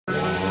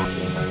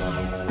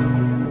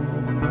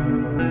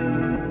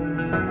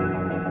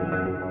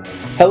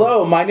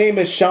Hello, my name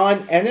is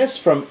Sean Ennis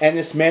from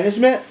Ennis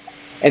Management,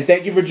 and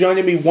thank you for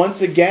joining me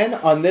once again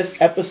on this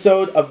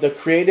episode of the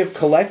Creative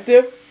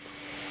Collective.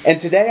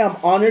 And today I'm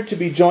honored to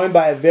be joined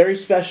by a very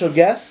special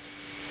guest,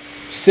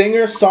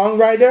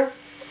 singer-songwriter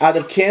out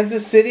of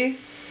Kansas City,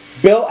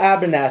 Bill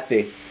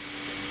Abernathy.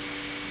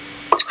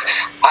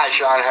 Hi,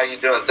 Sean. How you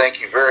doing?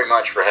 Thank you very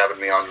much for having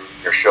me on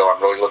your show.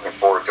 I'm really looking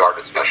forward to our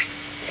discussion.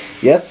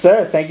 Yes,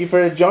 sir. Thank you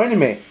for joining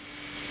me.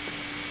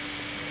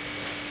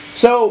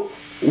 So,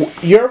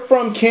 you're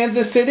from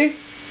Kansas City?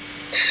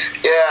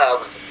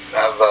 Yeah,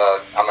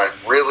 I'm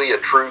really a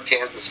true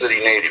Kansas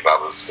City native. I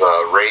was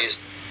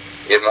raised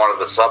in one of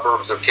the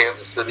suburbs of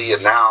Kansas City,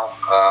 and now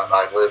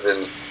I live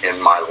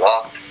in my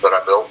loft that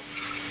I built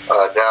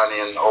down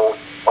in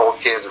old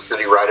Kansas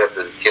City, right at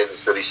the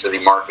Kansas City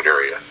market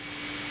area.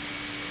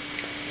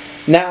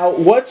 Now,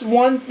 what's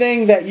one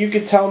thing that you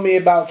could tell me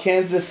about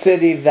Kansas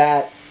City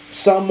that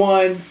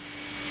someone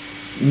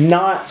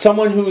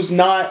who's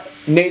not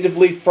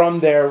natively from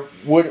there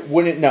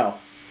wouldn't know?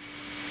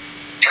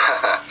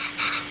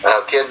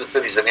 Kansas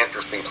City's an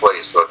interesting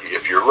place. So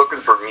if you're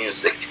looking for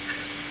music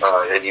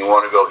and you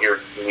want to go hear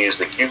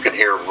music, you can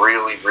hear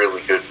really,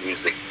 really good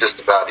music just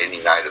about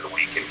any night of the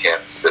week in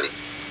Kansas City,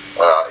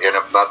 in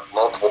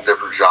multiple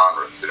different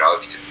genres. You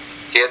know,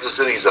 Kansas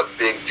City's a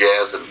big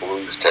jazz and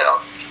blues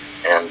town,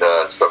 and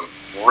some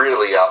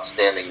really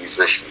outstanding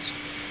musicians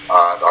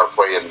are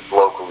playing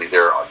locally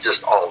there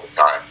just all the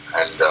time.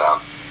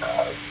 And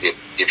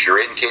if you're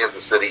in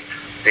Kansas City,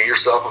 do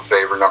yourself a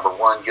favor. Number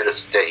one, get a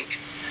steak.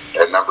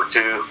 And number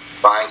two,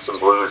 find some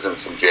blues and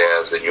some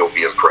jazz, and you'll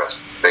be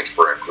impressed. It makes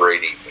for a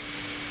great evening.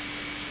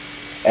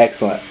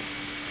 Excellent.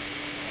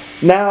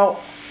 Now,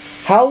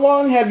 how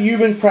long have you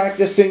been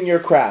practicing your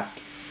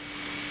craft?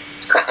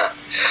 A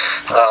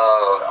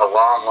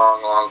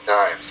long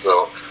time.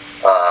 So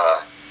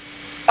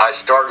I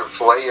started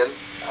playing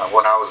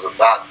when I was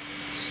about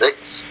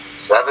 6,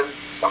 7,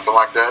 something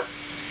like that.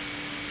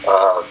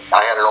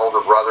 I had an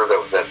older brother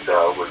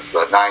that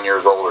was 9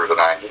 years older than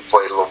I. He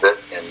played a little bit,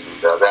 and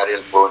that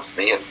influenced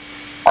me. And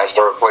I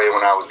started playing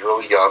when I was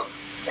really young,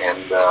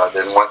 and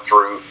then went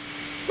through,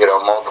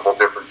 multiple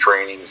different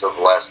trainings of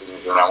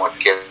lessons. And I went to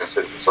Kansas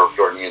City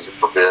Conservatory of Music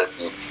for a bit,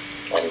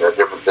 and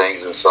different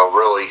things. And so,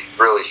 really,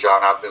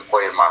 Sean, I've been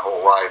playing my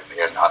whole life,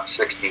 and I'm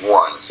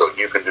 61, so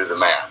you can do the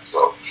math.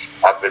 So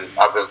I've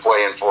been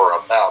playing for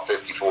about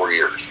 54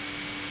 years.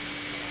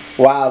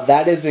 Wow,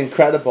 that is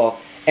incredible.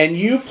 And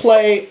you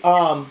play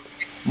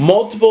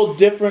multiple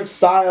different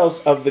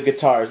styles of the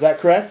guitar, is that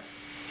correct?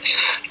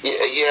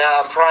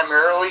 Yeah,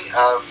 primarily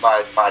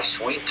my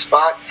sweet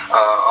spot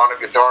on a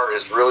guitar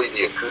is really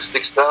the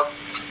acoustic stuff.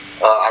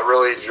 I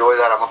really enjoy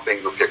that. I'm a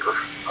finger picker.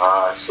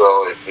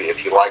 So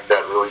if you like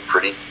that really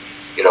pretty,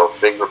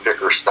 finger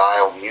picker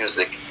style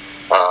music,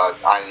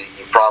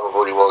 you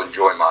probably will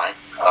enjoy mine.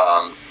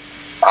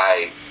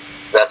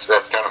 That's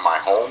kind of my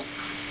home.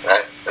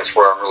 That's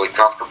where I'm really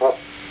comfortable.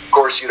 Of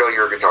course,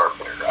 you're a guitar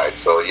player, right?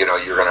 So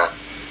you're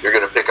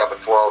gonna pick up a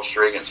 12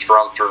 string and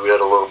strum through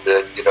it a little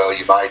bit.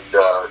 You might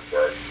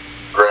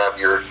grab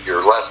your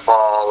Les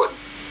Paul and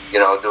do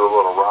a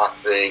little rock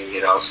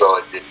thing.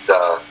 So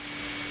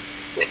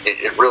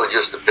it really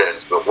just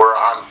depends. But where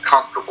I'm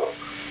comfortable,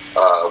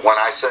 when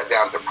I sit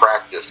down to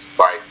practice,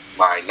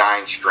 my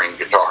 9-string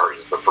guitar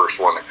is the first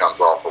one that comes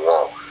off the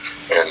wall,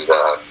 and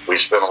we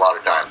spend a lot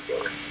of time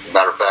together. As a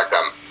matter of fact,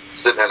 I'm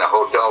sitting in a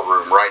hotel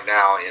room right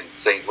now in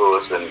St.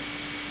 Louis, and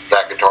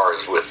that guitar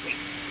is with me.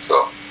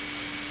 So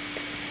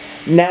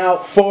now,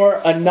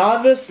 for a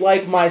novice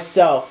like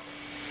myself,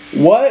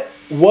 what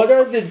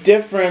are the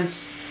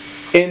difference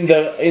in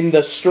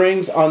the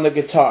strings on the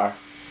guitar?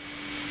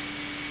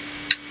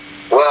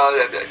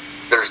 Well,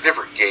 there's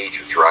different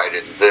gauges, right?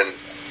 And then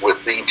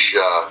with each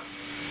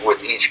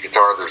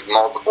guitar, there's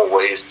multiple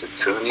ways to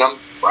tune them,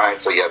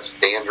 right? So you have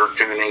standard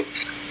tuning,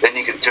 then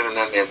you can tune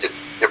them into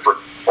different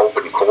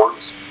open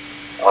chords.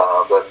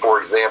 But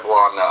for example,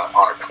 on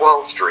a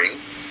 12 string,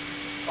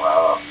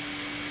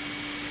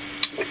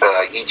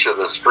 each of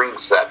the string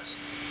sets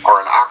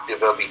are an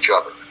octave of each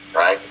other,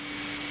 right?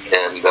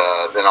 And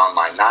then on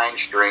my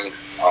 9-string,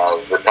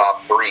 the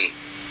top 3,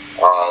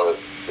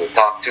 the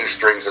top 2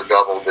 strings are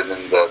doubled, and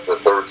then the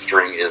 3rd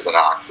string is an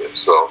octave.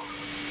 So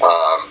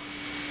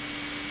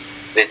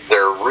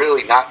they're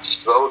really not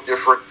so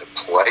different to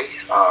play,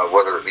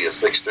 whether it be a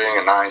 6-string,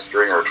 a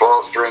 9-string, or a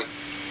 12-string,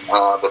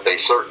 but they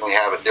certainly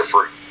have a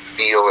different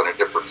feel and a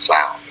different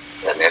sound,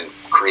 and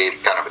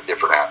create kind of a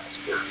different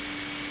atmosphere.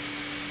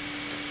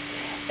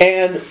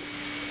 And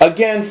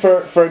again,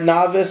 for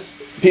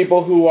novice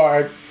people who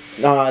are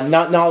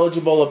not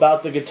knowledgeable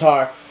about the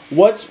guitar,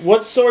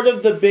 what's sort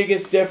of the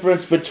biggest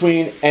difference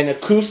between an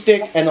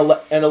acoustic and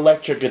an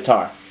electric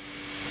guitar?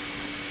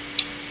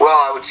 Well,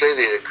 I would say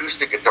the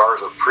acoustic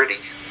guitars are pretty.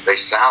 They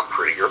sound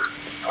prettier,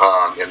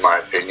 in my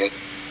opinion.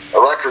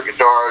 Electric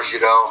guitars,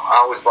 I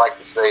always like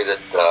to say that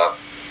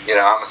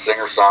I'm a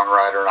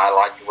singer-songwriter, and I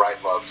like to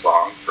write love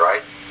songs,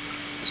 right?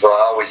 So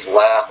I always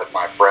laugh at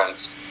my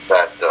friends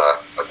that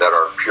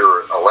are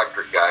pure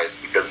electric guys,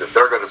 because if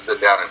they're going to sit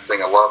down and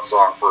sing a love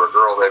song for a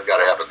girl, they've got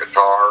to have a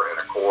guitar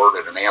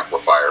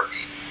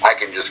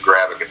just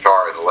grab a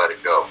guitar and let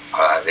it go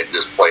and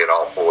just play it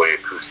all the way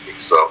acoustic.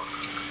 So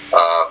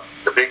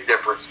the big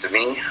difference to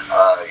me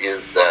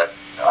is that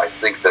I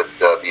think that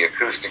the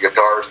acoustic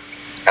guitars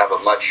have a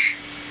much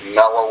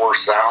mellower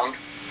sound,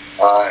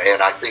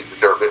 and I think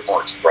that they're a bit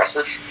more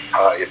expressive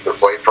if they're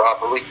played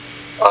properly.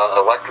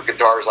 Electric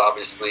guitars,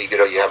 obviously, you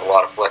know, you have a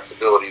lot of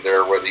flexibility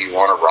there, whether you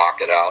want to rock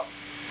it out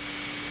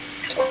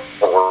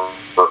or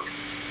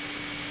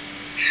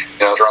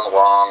you know, drum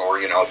along, or,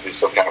 you know, do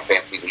some kind of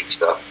fancy lead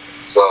stuff.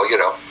 So, you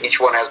know,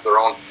 each one has their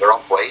own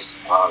place.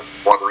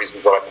 It's one of the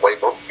reasons that I play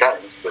both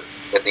kinds. But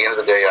at the end of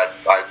the day,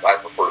 I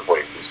prefer to play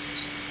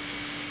acoustics.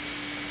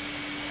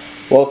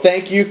 Well,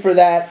 thank you for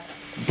that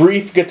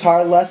brief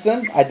guitar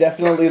lesson. I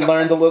definitely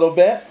learned a little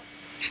bit.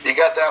 You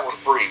got that one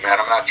free, man.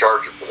 I'm not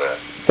charging for that.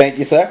 Thank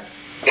you, sir.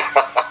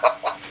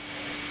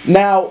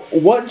 Now,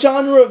 what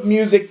genre of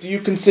music do you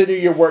consider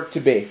your work to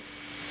be?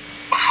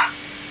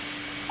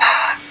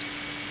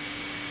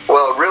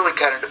 Well, it really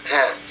kind of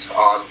depends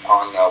on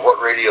what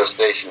radio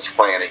station is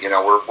playing it. You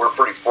know, we're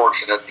pretty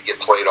fortunate to get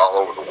played all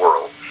over the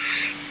world,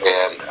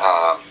 and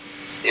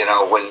you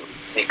know,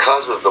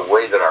 because of the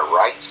way that I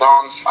write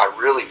songs, I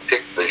really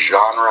pick the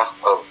genre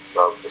of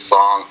the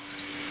song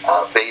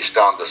based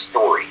on the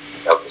story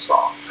of the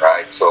song,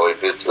 right? So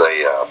if it's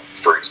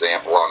for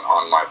example,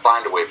 on my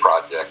Find Away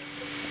project,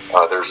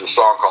 there's a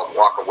song called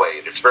Walk Away,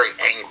 and it's a very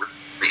angry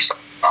song,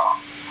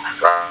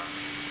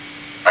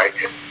 right?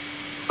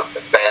 A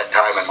bad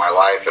time in my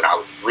life, and I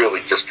was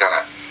really just kind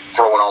of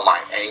throwing all my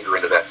anger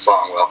into that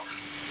song. Well,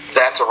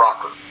 that's a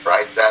rocker,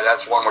 right?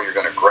 That's one where you're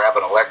going to grab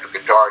an electric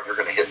guitar, and you're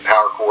going to hit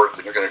power chords,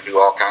 and you're going to do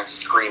all kinds of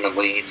screaming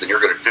leads, and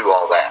you're going to do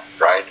all that,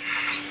 right?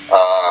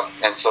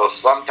 And so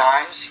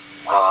sometimes,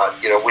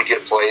 you know, we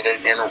get played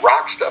in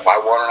rock stuff. I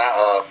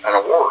won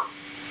an award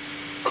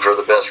for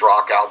the best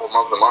rock album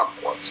of the month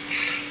once.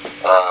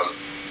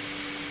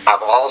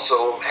 I've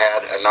also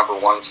had a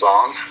 #1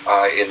 song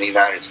in the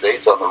United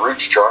States on the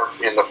Roots chart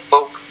in the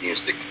folk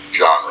music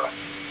genre.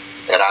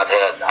 And I've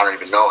had, I don't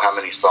even know how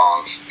many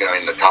songs, you know,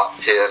 in the top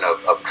 10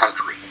 of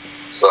country.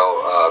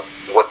 So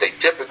what they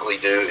typically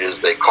do is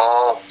they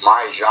call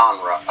my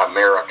genre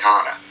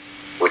Americana,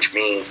 which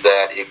means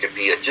that it could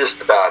be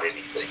just about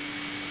anything.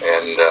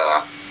 And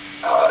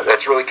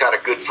that's really kind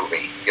of good for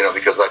me, you know,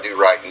 because I do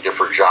write in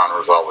different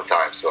genres all the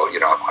time. So, you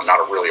know, I'm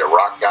not really a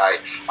rock guy.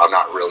 I'm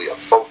not really a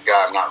folk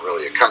guy. I'm not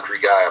really a country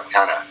guy. I'm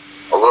kind of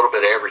a little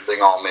bit of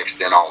everything all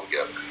mixed in all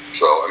together.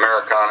 So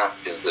Americana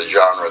is the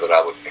genre that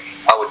I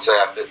would say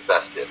I fit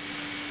best in.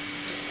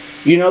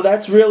 You know,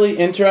 that's really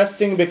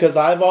interesting, because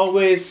I've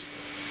always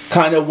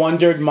kind of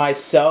wondered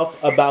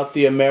myself about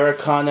the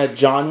Americana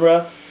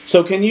genre.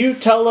 So can you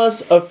tell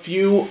us a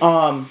few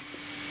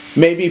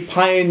maybe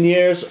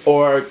pioneers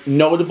or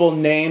notable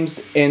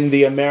names in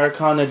the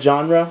Americana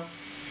genre?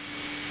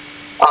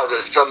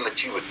 There's some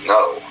that you would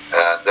know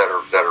that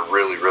are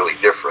really, really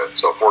different.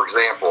 So, for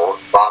example,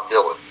 Bob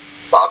Dylan.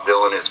 Bob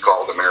Dylan is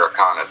called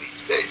Americana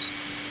these days.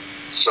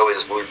 So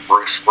is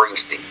Bruce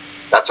Springsteen.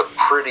 That's a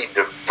pretty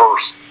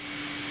diverse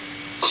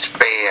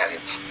span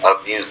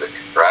of music,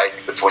 right,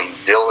 between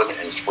Dylan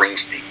and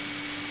Springsteen.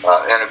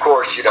 And of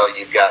course, you know,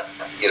 you've got,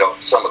 you know,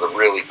 some of the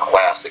really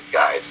classic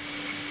guys,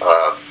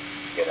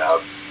 you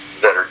know,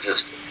 that are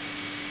just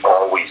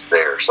always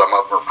there. Some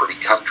of them are pretty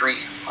country.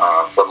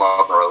 Some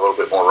of them are a little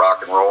bit more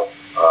rock and roll.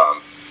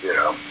 You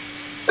know,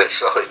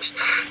 so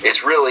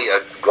it's really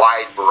a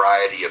wide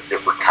variety of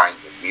different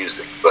kinds of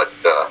music. But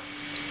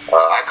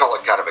I call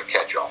it kind of a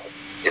catch-all.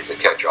 It's a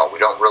catch-all. We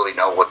don't really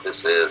know what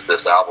this is.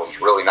 This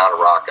album's really not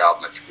a rock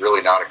album. It's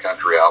really not a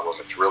country album.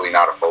 It's really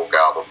not a folk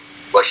album.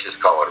 Let's just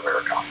call it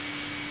Americana.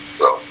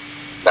 So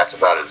that's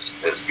about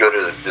as good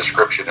a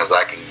description as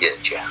I can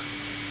get you.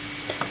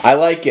 I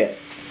like it.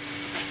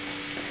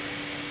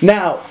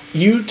 Now,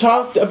 you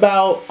talked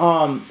about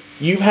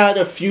you've had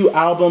a few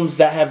albums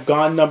that have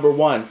gone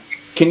 #1.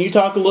 Can you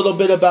talk a little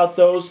bit about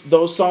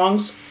those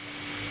songs?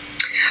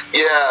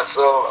 Yeah,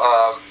 so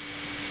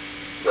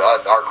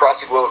our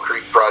Crossing Willow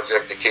Creek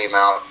project that came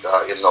out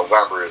in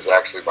November is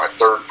actually my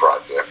third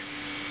project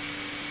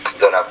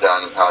that I've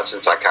done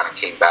since I kind of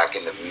came back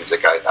into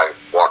music. I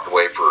walked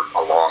away for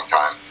a long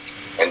time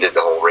and did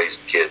the whole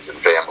raising kids and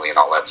family and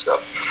all that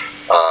stuff.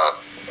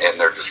 And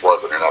there just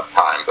wasn't enough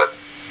time. But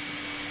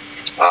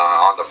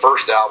on the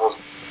first album,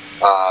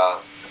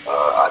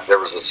 there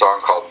was a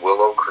song called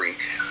Willow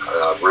Creek,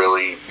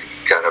 really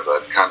kind of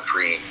a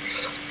country,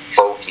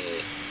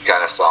 folky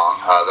kind of song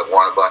that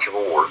won a bunch of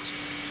awards.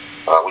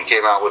 We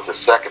came out with the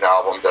second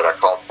album that I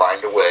called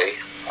Find a Way,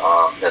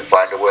 and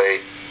Find a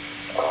Way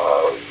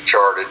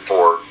charted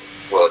for,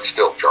 well, it's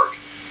still charting,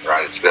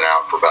 right? It's been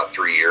out for about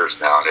 3 years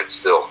now, and it's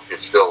still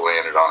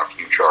landed on a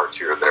few charts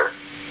here or there.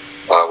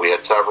 We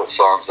had several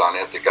songs on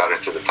it that got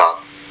into the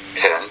top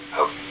 10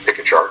 of pick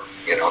a chart,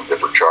 you know,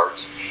 different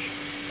charts.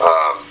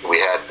 We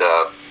had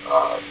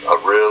a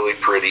really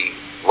pretty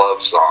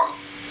love song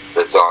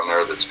that's on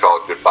there that's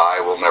called Goodbye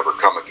Will Never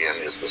Come Again,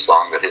 is the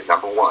song that hit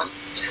 #1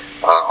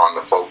 on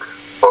the folk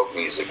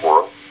music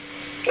world.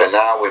 And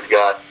now we've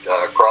got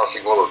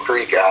Crossing Willow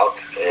Creek out,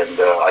 and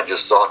I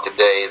just saw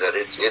today that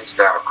it's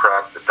now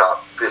cracked the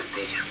top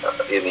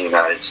 50 in the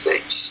United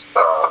States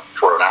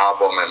for an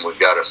album, and we've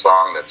got a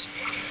song that's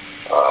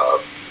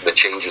the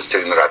Changes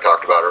tune that I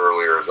talked about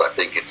earlier. I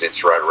think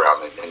it's right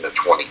around in the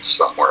 20s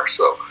somewhere.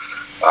 So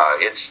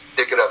it's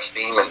picking up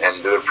steam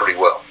and doing pretty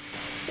well.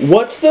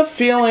 What's the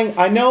feeling?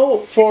 I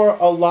know for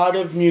a lot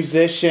of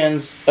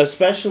musicians,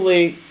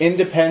 especially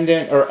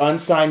independent or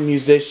unsigned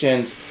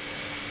musicians,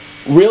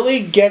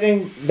 really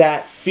getting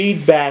that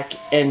feedback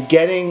and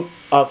getting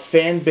a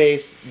fan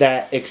base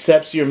that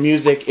accepts your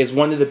music is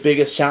one of the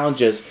biggest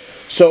challenges.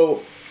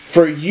 So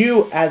for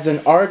you as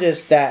an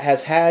artist that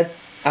has had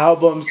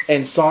albums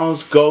and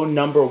songs go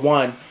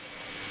 #1,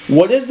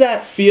 what does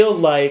that feel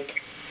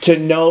like to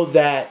know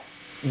that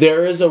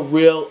there is a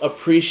real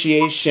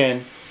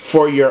appreciation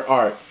for your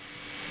art?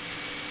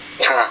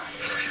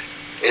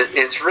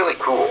 It's really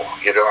cool.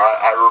 You know,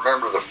 I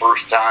remember the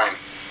first time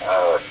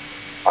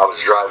I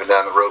was driving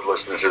down the road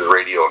listening to the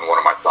radio and one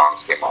of my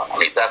songs came on. I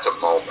mean, that's a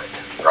moment,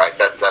 right?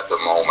 That's a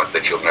moment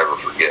that you'll never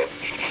forget.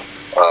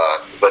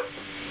 But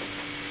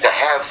to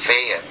have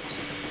fans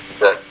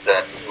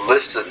that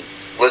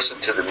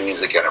listen to the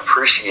music and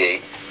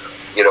appreciate,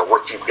 you know,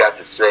 what you've got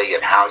to say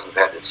and how you've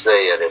had to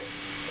say it,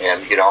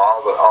 and you know,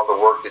 all the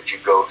work that you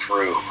go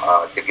through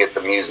to get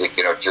the music,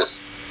 you know,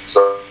 just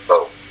so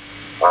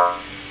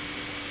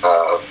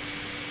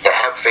to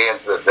have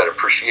fans that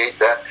appreciate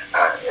that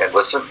and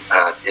listen,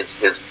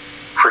 it's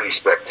pretty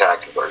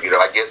spectacular. You know,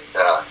 I get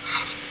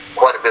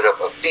quite a bit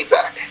of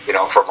feedback, you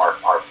know, from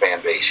our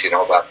fan base, you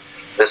know, about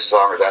this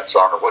song or that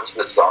song, or what's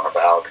this song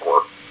about,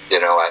 or, you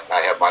know,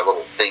 I have my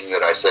little thing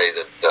that I say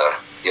that,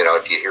 you know,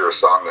 if you hear a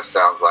song that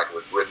sounds like it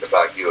was written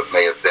about you, it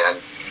may have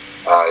been.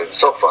 It was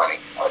so funny.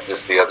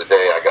 Just the other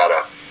day, I got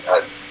a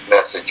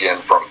message in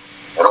from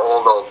an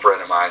old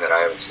friend of mine that I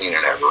haven't seen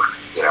in ever,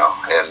 you know,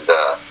 and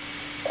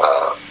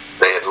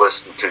they had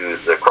listened to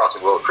the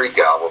Crossing Willow Creek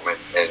album,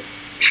 and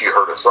she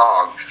heard a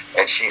song,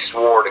 and she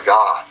swore to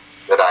God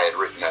that I had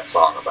written that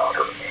song about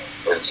her.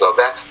 And so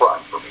that's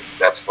fun for me.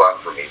 That's fun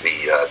for me.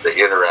 The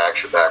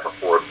interaction back and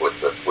forth with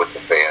the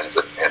fans,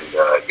 and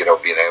you know,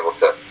 being able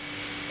to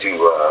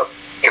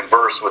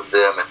converse with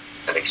them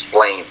and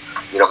explain,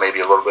 you know,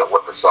 maybe a little bit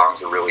what the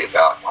songs are really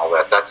about and all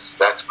that.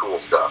 That's cool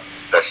stuff.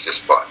 That's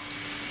just fun.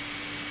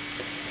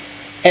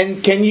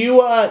 And can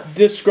you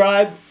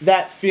describe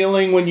that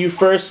feeling when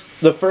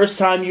the first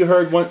time you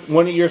heard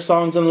one of your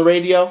songs on the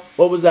radio?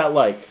 What was that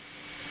like?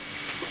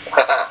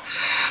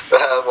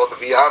 Well, to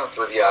be honest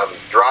with you, I was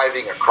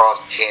driving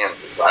across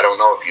Kansas. I don't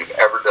know if you've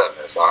ever done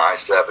this on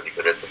I-70,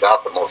 but it's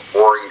about the most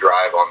boring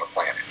drive on the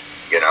planet,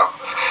 you know?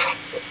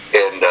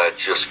 And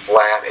just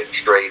flat and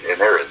straight, and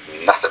there is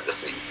nothing to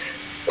see.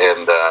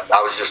 And I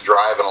was just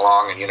driving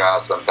along, and you know how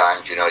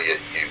sometimes, you know, you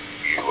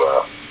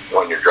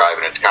when you're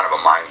driving, it's kind of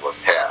a mindless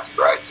task,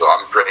 right? So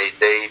I'm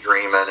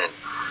daydreaming and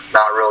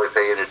not really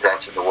paying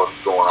attention to what's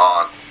going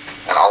on.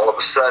 And all of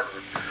a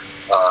sudden,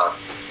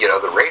 you know,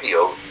 the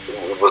radio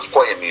was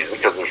playing music,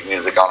 because there's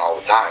music on all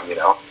the time, you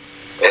know.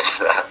 And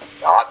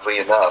oddly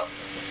enough,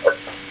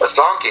 a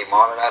song came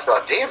on, and I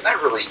thought, damn,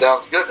 that really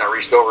sounds good. And I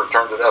reached over and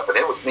turned it up, and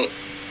it was me.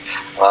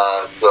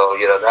 So,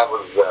 you know, that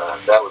was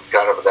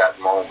kind of that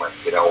moment,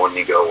 you know, when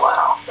you go,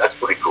 wow, that's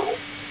pretty cool.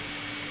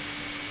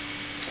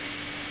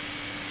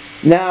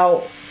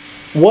 Now,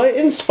 what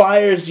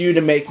inspires you to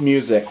make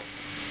music?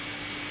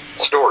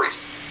 Stories,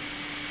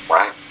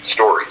 right?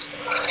 Stories.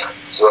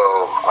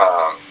 So,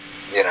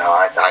 you know,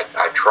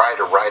 I try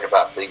to write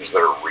about things that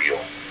are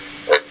real,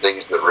 and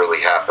things that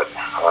really happen.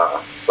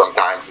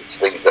 Sometimes it's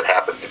things that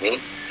happen to me,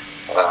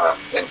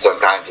 and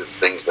sometimes it's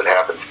things that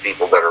happen to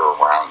people that are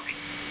around me.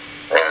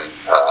 And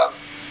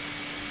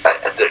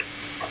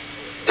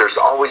there's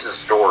always a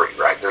story,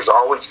 right? There's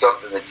always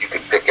something that you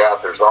can pick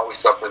out. There's always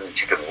something that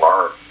you can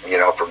learn, you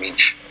know, from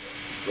each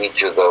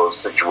of those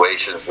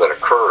situations that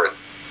occur.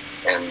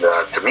 And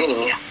to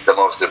me, the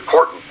most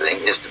important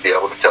thing is to be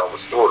able to tell the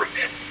story,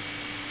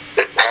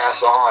 that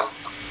pass on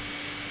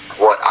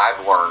what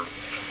I've learned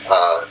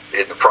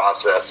in the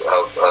process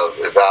of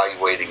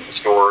evaluating the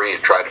story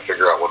and trying to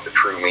figure out what the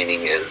true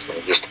meaning is,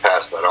 and just to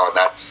pass that on.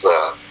 That's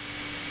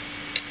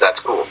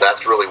cool.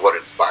 That's really what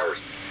inspires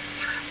me.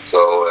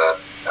 So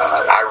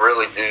I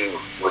really do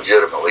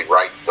legitimately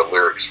write the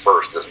lyrics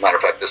first. As a matter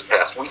of fact, this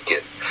past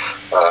weekend,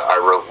 I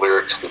wrote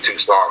lyrics to 2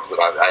 songs that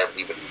I haven't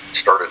even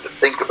started to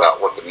think about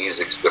what the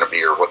music's going to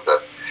be or what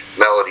the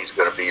melody's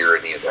going to be or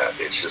any of that.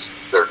 It's just,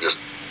 they're just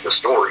the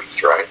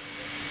stories, right?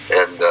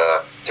 And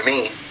to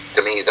me,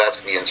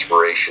 that's the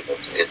inspiration.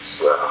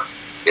 It's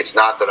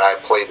not that I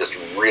play this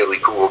really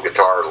cool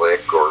guitar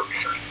lick, or,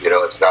 you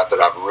know, it's not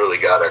that I've really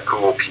got a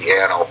cool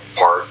piano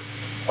part.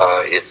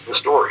 It's the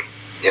story.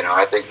 You know,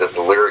 I think that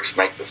the lyrics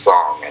make the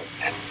song, and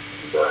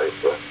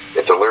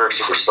if the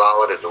lyrics are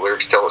solid and the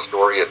lyrics tell a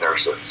story and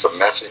there's some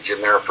message in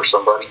there for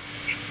somebody,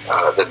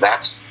 then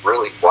that's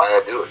really why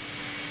I do it.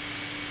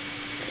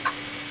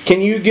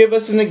 Can you give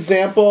us an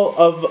example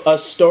of a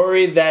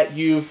story that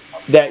you've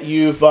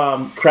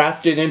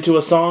crafted into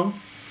a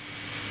song?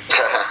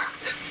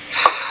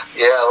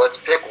 Yeah, let's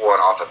pick one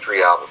off of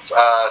 3 albums.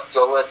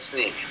 So let's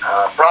see.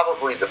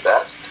 Probably the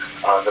best.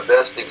 The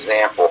best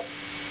example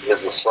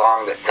is a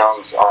song that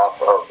comes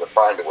off of the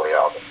Find a Way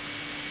album.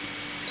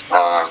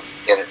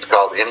 And it's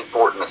called Any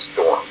Port in a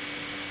Storm.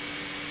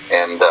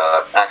 And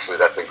actually,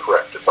 that's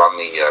incorrect. It's on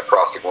the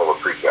Crossing Willow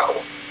Creek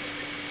album.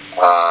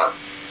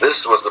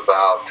 This was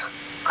about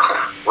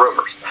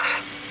rumors.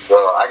 So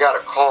I got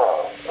a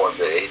call one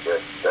day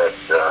that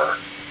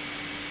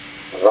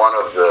one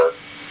of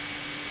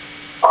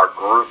our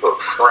group of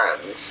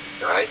friends,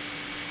 right,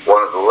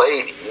 one of the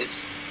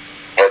ladies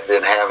had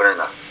been having an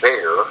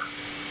affair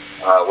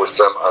with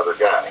some other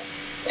guy.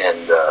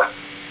 And,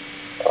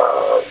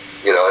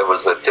 it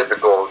was a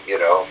typical,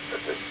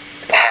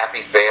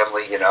 happy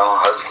family,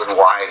 husband,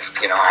 wife,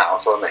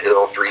 house on the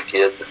hill, 3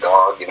 kids, a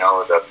dog,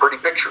 a pretty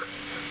picture.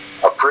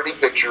 A pretty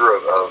picture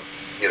of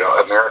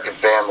American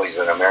families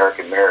and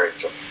American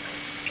marriage.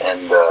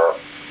 And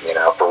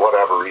for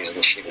whatever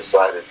reason, she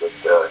decided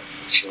that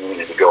she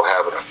needed to go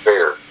have an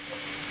affair.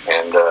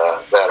 And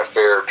that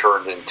affair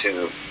turned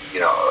into,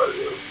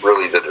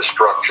 really the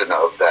destruction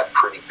of that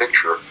pretty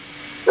picture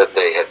that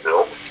they had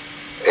built,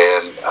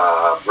 and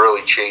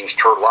really changed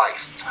her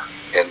life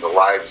and the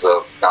lives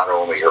of not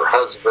only her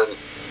husband,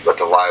 but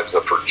the lives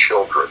of her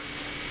children.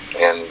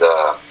 And,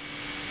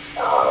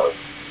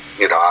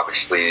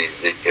 obviously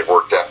it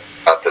worked out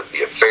that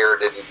the affair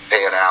didn't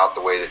pan out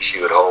the way that she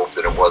had hoped,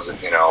 and it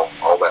wasn't,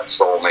 all that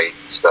soulmate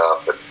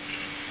stuff, and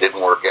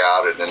didn't work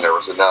out. And then there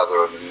was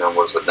another, and then there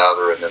was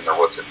another, and then there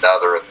was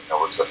another, and then there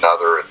was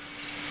another.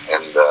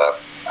 And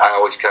I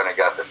always kind of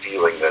got the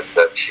feeling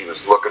that she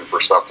was looking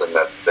for something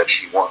that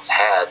she once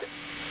had,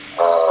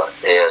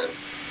 and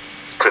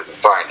couldn't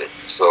find it.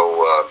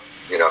 So,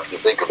 if you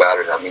think about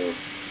it, I mean,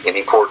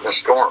 any port in a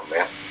storm,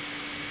 man.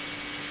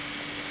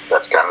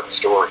 That's kind of the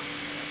story.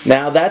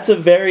 Now, that's a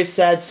very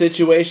sad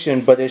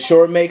situation, but it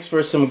sure makes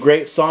for some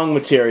great song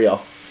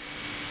material.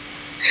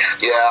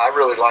 Yeah, I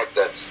really like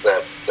that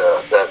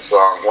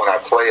song. When I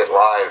play it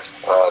live,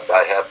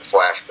 I have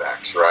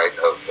flashbacks, right,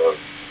 of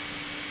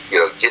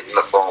getting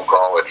the phone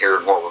call and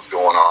hearing what was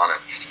going on.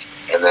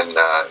 And then,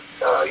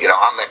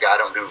 I'm that guy, I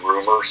don't do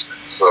rumors.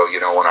 So,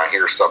 when I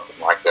hear something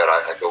like that,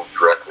 I go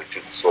directly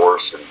to the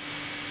source. And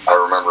I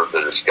remember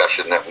the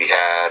discussion that we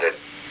had,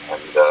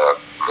 and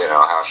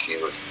how she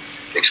was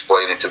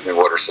explaining to me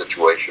what her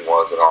situation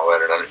was and all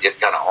that. And it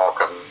kind of all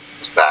comes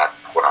back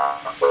when I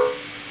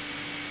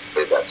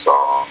played that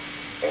song.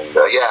 And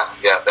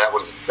that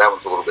was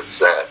a little bit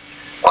sad.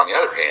 On the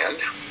other hand,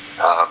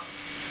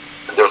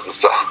 there's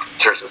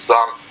a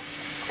song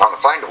on the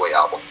Find a Way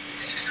album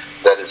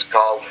that is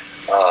called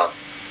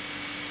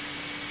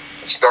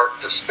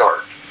Start to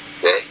Start.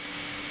 Okay,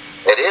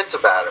 and it's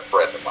about a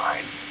friend of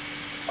mine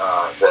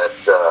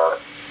that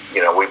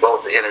we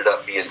both ended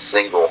up being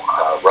single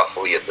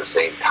roughly at the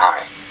same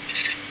time,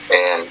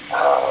 and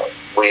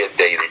we had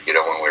dated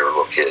when we were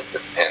little kids,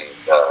 and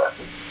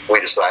we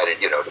decided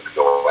to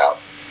go out.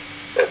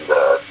 And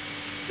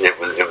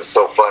it was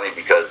so funny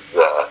because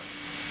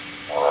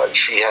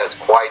she has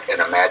quite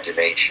an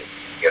imagination,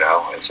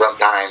 and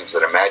sometimes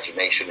an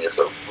imagination is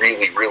a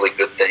really, really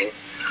good thing,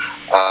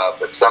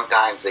 but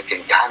sometimes it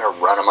can kind of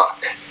run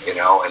amok,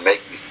 and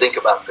make you think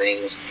about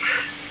things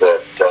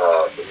that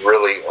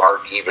really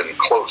aren't even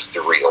close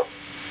to real.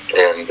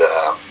 And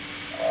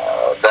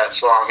that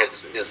song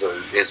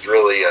is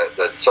really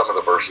some of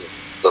the verses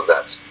of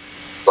that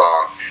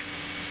song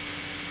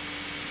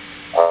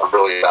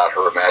really about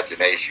her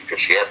imagination, because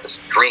she had this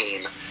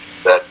dream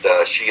that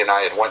she and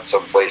I had went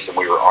someplace and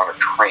we were on a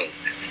train,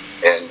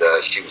 and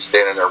she was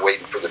standing there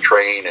waiting for the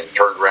train and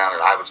turned around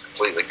and I was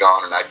completely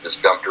gone, and I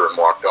just dumped her and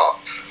walked off.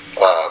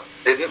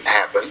 Didn't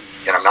happen,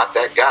 and I'm not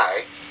that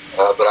guy,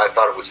 but I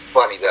thought it was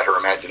funny that her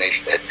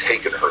imagination had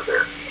taken her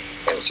there.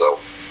 And so,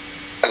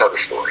 another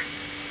story.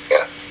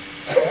 Yeah.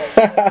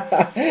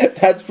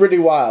 That's pretty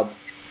wild.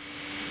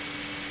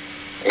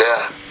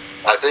 Yeah.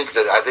 I think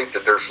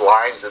that there's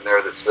lines in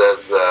there that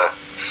says,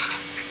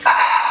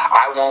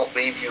 I won't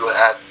leave you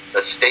at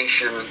a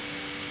station,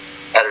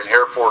 at an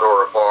airport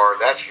or a bar.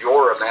 That's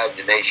your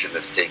imagination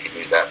that's taking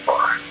you that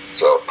far.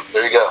 So,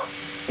 there you go.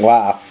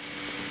 Wow.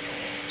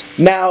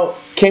 Now,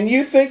 can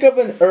you think of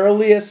an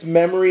earliest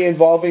memory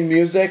involving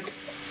music?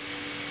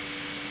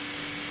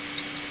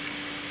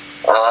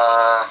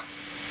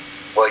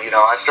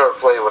 Well, I started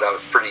playing when I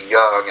was pretty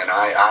young, and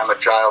I'm a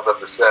child of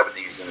the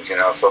 70s, and,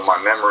 so my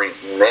memory's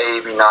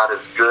maybe not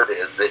as good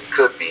as it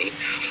could be.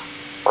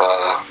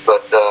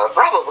 But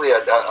probably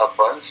a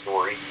fun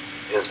story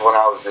is when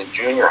I was in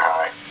junior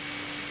high,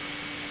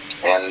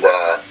 and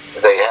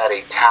they had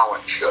a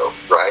talent show,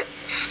 right?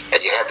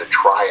 And you had to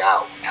try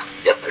out.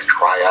 You have to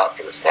try out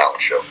for this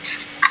talent show.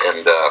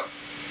 And,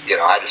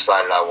 I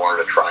decided I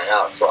wanted to try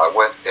out, so I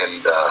went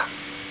and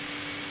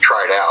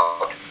tried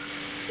out.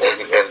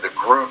 And the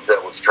group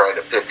that was trying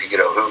to pick,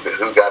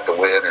 who got to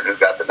win and who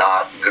got to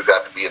not and who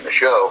got to be in the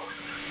show,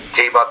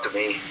 came up to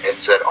me and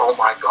said, "Oh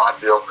my God,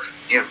 Bill,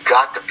 you've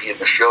got to be in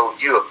the show.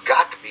 You have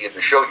got to be in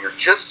the show. You're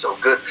just so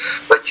good,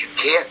 but you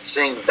can't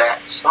sing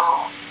that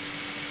song."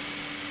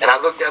 And I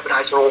looked at me and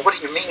I said, well, what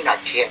do you mean I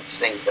can't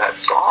sing that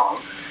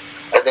song?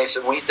 And they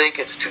said, we think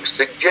it's too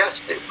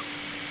suggestive.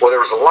 Well, there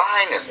was a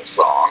line in the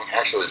song,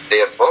 actually it's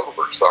Dan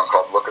Fogelberg's song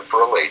called Looking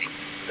for a Lady,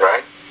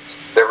 right?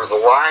 There was a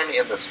line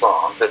in the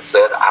song that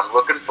said, I'm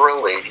looking for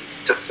a lady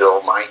to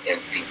fill my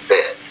empty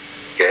bed,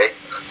 okay?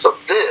 So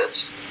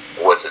this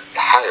was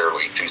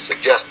entirely too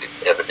suggestive,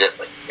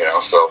 evidently, you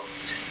know. So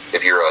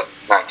if you're a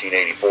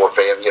 1984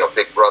 fan, you know,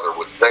 Big Brother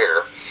was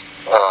there.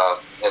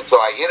 And so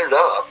I ended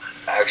up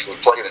actually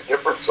playing a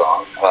different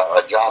song,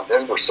 a John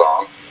Denver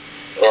song,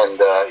 and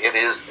it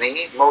is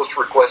the most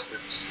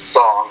requested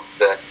song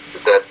that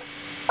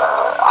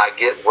I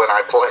get when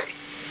I play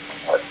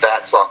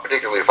that song,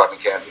 particularly if I'm in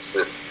Kansas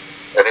City.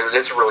 And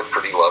it's a really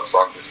pretty love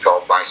song. It's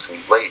called My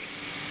Sweet Lady.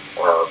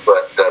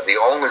 But the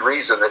only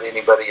reason that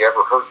anybody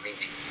ever heard me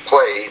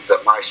play the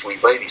My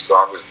Sweet Lady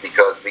song was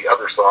because the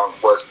other song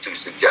was too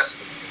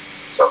suggestive.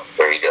 So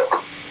there you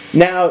go.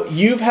 Now,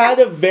 you've had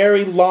a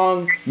very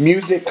long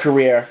music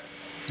career,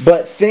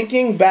 but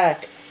thinking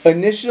back,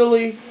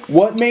 initially,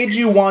 what made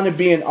you want to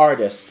be an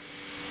artist?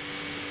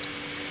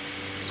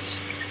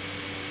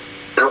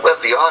 Well,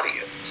 the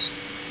audience,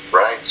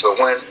 right?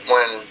 So when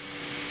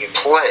you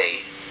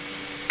play,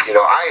 you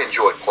know, I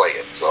enjoy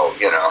playing, so,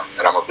 you know,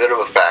 and I'm a bit of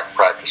a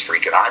practice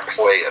freak, and I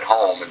play at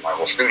home in my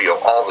little studio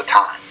all the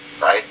time,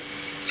 right?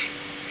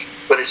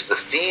 But it's the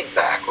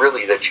feedback,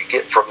 really, that you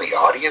get from the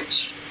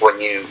audience when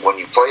you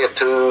play a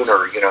tune,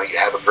 or, you know, you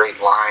have a great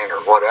line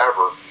or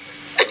whatever,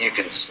 and you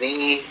can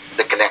see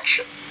the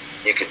connection.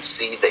 You can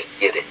see they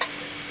get it.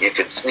 You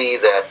can see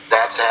that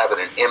that's having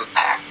an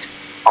impact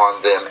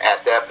on them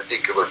at that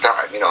particular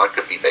time. You know, it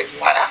could be they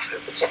laugh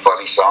if it's a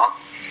funny song.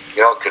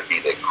 You know, it could be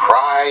they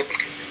cry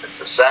because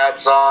it's a sad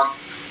song,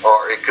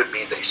 or it could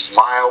be they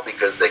smile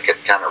because they can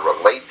kind of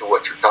relate to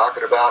what you're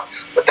talking about.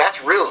 But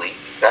that's really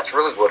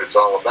what it's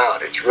all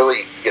about. It's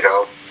really, you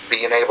know,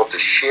 being able to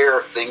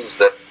share things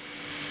that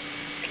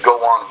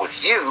go on with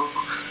you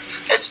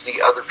and see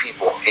other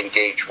people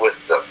engage with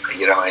them,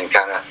 you know, and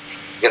kind of,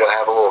 you know,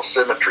 have a little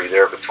symmetry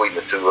there between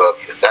the two of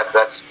you.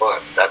 That's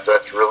fun. That's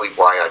really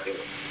why I do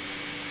it.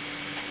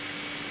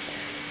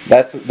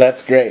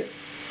 That's great.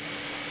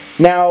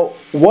 Now,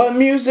 what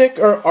music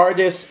or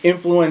artists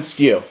influenced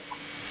you?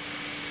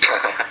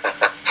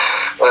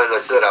 Well, as I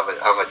said,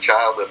 I'm a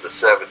child of the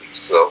 70s,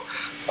 so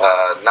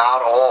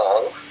not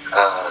all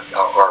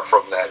are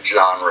from that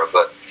genre,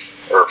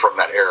 or from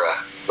that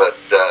era. But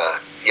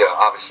you know,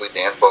 obviously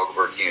Dan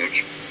Fogelberg,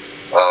 huge.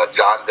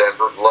 John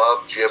Denver,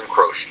 loved Jim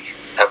Croce.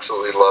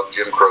 Absolutely loved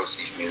Jim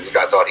Croce's music.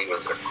 I thought he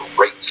was a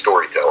great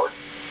storyteller.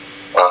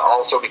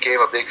 Also became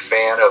a big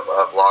fan of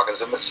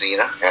Loggins and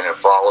Messina, and have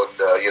followed,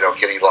 you know,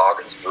 Kenny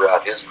Loggins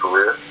throughout his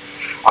career.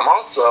 I'm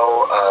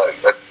also,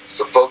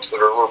 some folks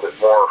that are a little bit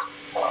more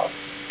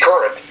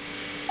current,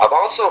 I'm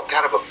also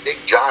kind of a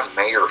big John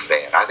Mayer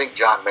fan. I think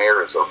John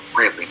Mayer is a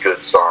really good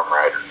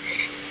songwriter.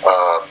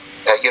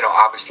 You know,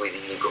 obviously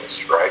the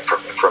Eagles, right,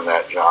 from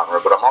that genre.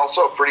 But I'm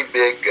also a pretty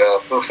big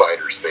Foo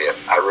Fighters fan.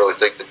 I really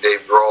think that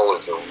Dave Grohl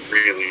is a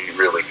really,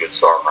 really good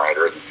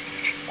songwriter. And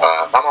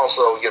I'm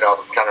also, you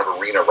know, kind of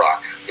arena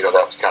rock. You know,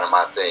 that's kind of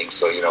my thing.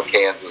 So, you know,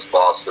 Kansas,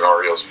 Boston,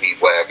 REO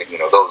Speedwagon, you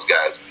know, those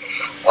guys.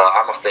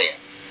 I'm a fan.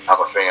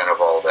 I'm a fan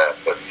of all that.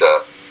 But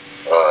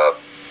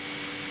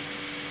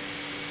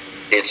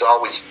it's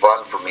always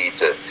fun for me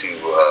to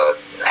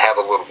have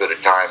a little bit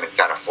of time and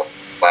kind of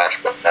flash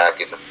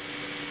back into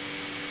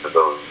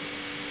those,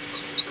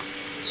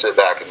 sit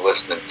back and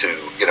listen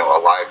to, you know, a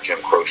live Jim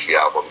Croce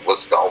album,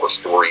 listen to all the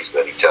stories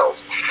that he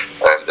tells,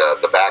 and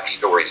the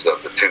backstories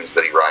of the tunes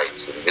that he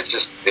writes. And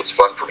it's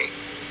fun for me.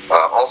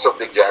 Also,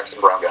 big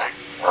Jackson Browne guy.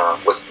 I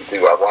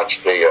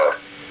watched a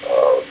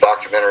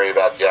documentary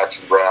about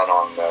Jackson Browne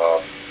on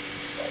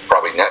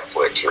probably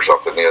Netflix or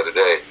something the other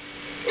day,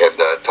 and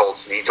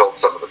he told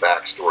some of the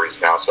backstories,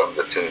 now some of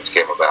the tunes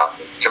came about.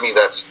 And to me,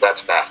 that's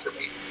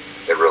fascinating.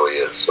 It really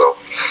is. So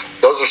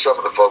those are some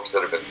of the folks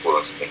that have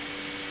influenced me.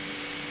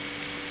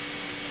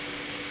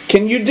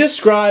 Can you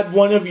describe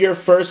one of your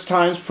first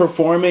times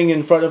performing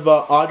in front of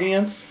an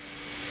audience?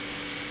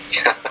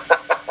 Yeah,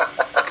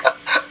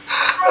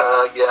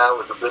 it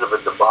was a bit of a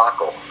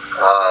debacle.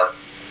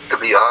 To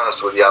be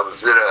honest with you, I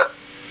was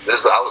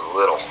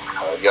little,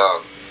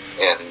 young,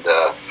 and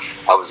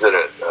I was in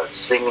a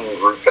singing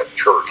group at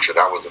church, and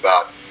I was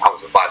by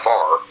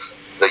far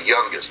the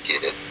youngest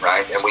kid,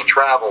 right? And we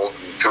traveled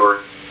and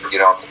toured, you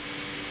know,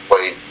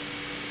 played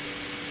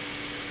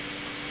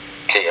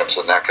camps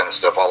and that kind of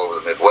stuff all over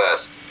the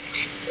Midwest.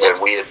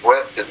 And we had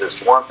went to this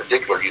one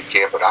particular youth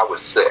camp, and I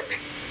was sick.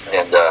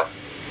 And,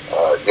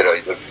 you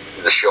know,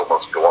 the show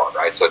must go on,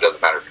 right? So it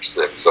doesn't matter if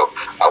you're sick. So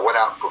I went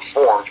out and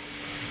performed,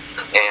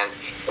 and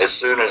as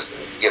soon as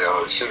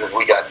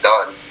we got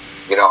done,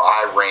 you know,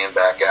 I ran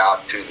back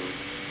out to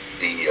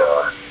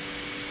the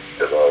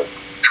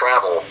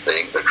travel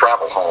thing, the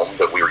travel home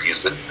that we were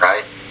using,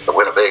 right? The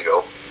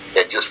Winnebago,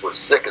 and just was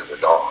sick as a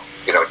dog,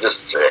 you know,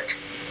 just sick.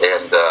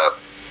 And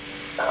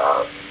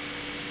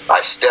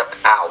I stepped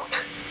out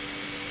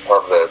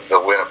of the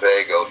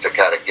Winnebago to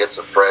kind of get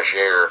some fresh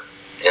air,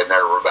 and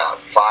there were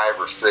about 5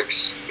 or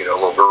 6,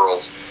 little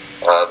girls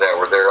that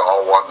were there,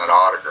 all wanting an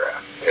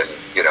autograph. And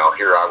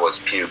here I was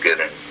puking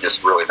and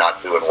just really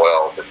not doing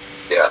well. But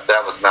yeah,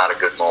 that was not a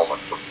good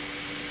moment for me.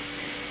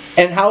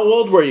 And how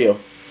old were you?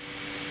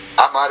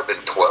 I might have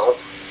been 12,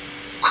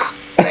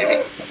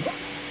 maybe.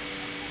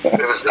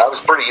 I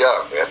was pretty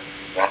young, man.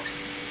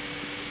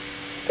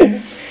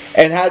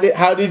 And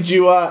how did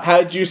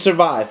you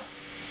survive?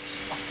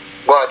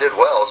 Well, I did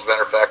well. As a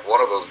matter of fact,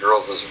 one of those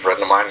girls is a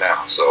friend of mine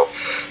now. So,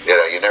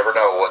 you never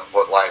know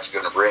what life's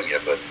going to bring you.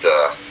 But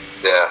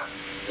yeah,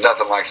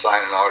 nothing like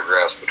signing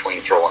autographs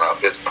between throwing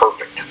up. It's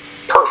perfect.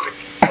 Perfect.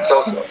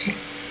 So sexy.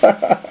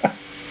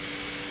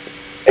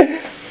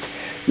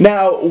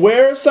 Now,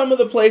 where are some of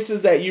the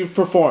places that you've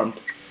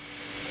performed?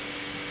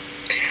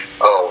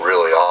 Oh,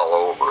 really all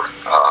over.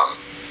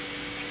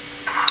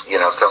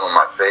 Some of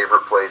my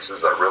favorite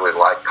places, I really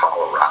like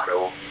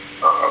Colorado.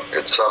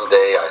 And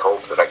someday I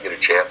hope that I get a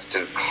chance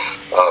to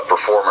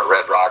perform at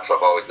Red Rocks.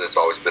 That's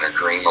always been a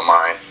dream of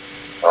mine.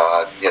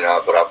 But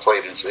I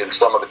played in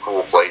some of the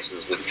cool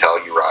places in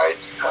Telluride.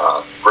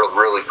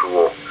 Really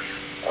cool,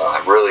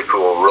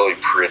 really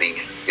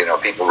pretty.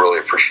 People really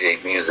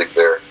appreciate music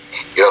there.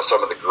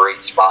 Some of the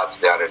great spots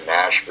down in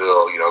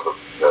Nashville.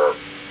 The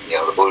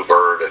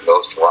Bluebird and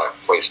those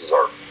places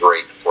are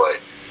great to play.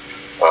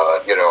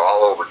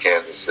 All over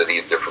Kansas City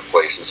and different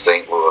places,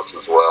 St. Louis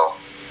as well.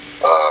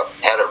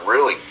 Had a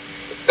really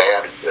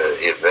bad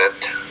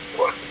event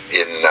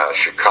in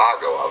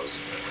Chicago.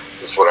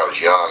 This is when I was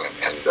young,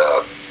 and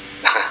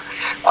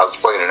I was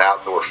playing an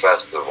outdoor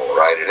festival,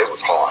 right? And it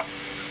was hot,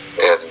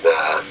 and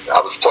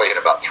I was playing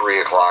about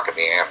 3 o'clock in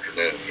the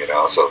afternoon.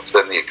 So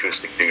send the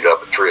acoustic dude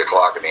up at 3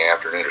 o'clock in the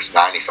afternoon. It's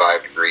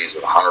 95 degrees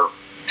and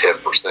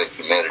 110%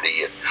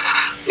 humidity, and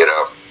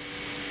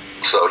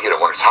So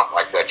when it's hot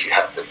like that, you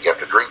have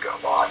to drink a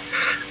lot,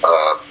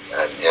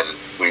 and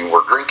we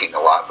were drinking a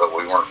lot, but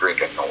we weren't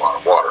drinking a lot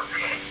of water.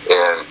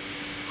 And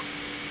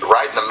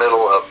right in the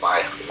middle of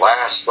my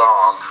last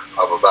song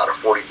of about a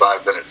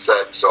 45-minute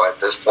set, so at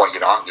this point,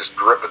 I'm just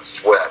dripping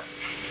sweat.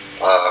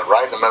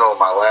 Right in the middle of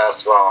my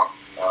last song,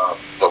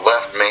 the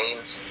left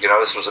mains,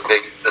 this was a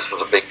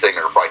big thing.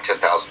 There were probably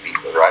 10,000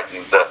 people, right?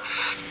 And the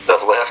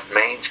left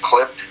mains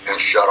clipped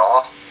and shut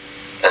off.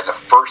 And the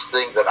first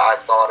thing that I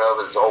thought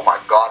of is, oh my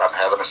God, I'm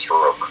having a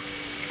stroke,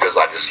 because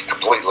I just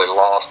completely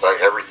lost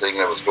everything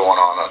that was going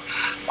on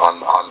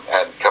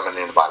and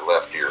coming into my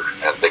left ear.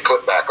 And they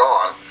clipped back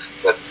on,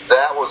 but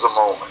that was a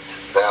moment.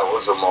 That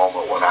was a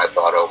moment when I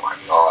thought, oh my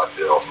God,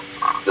 Bill,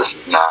 this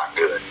is not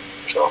good.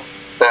 So,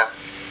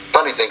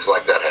 funny things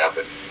like that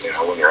happen,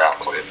 when you're out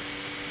playing.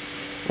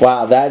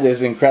 Wow, that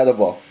is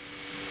incredible.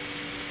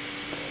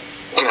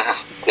 Yeah,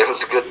 it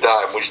was a good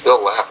time. We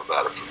still laugh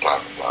about it from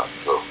time to time.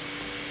 So.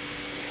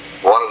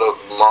 One of those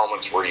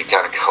moments where you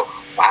kind of go,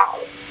 wow.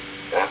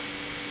 Yeah.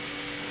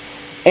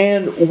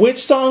 And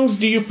which songs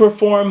do you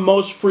perform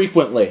most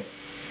frequently?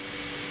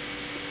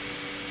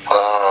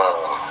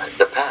 It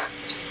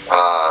depends.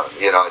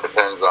 It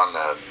depends on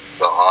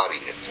the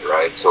audience,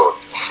 right? So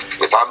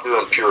if I'm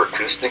doing pure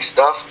acoustic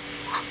stuff,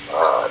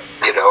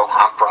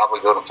 I'm probably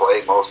going to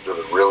play most of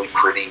the really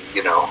pretty,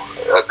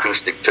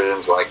 acoustic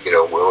tunes like,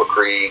 Willow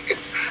Creek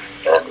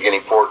and Any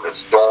Port in a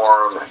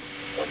Storm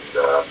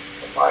and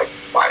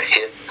my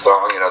hit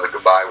song, the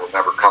Goodbye Will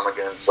Never Come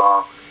Again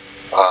song,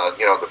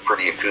 the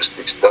pretty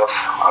acoustic stuff.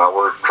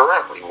 We're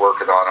currently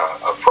working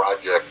on a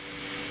project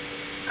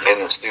in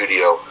the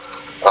studio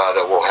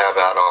that we'll have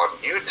out on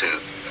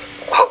YouTube,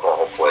 of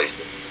all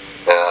places.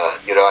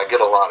 I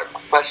get a lot of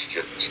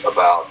questions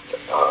about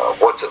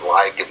what's it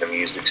like in the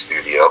music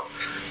studio.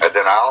 And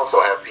then I also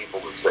have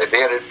people that say,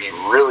 man, it'd be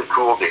really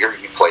cool to hear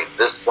you play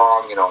this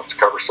song, it's a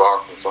cover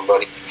song from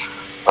somebody.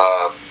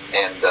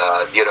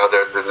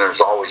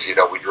 There's always,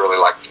 we'd really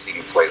like to see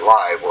you play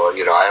live. Well,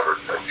 I have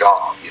a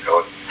job,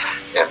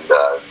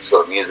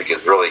 so music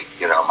is really,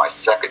 my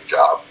second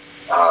job.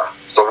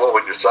 So what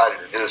we decided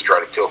to do is try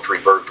to kill 3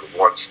 birds with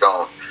 1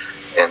 stone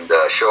and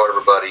show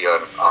everybody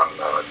on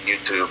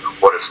YouTube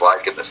what it's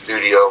like in the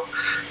studio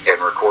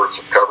and record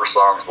some cover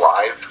songs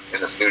live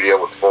in the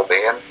studio with the full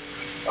band,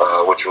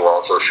 which will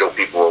also show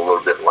people a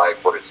little bit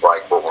like what it's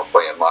like when we're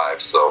playing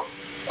live. So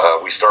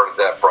we started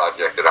that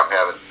project, and I'm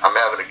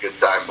having a good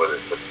time with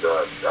it.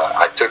 But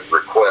I took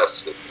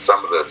requests that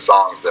some of the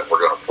songs that we're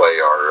going to play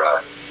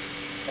are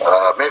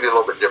maybe a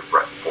little bit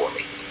different for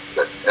me.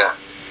 But yeah,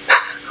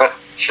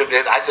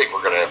 I think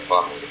we're going to have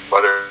fun with it.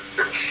 Whether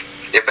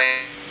it may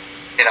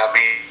not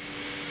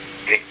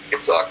be,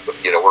 it sucks, but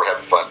we're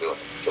having fun doing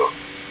it. So.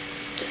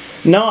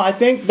 No, I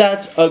think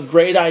that's a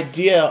great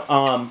idea.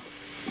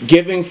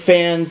 Giving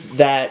fans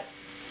that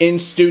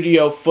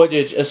in-studio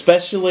footage,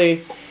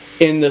 especially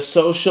in the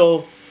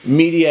social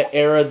media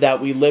era that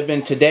we live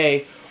in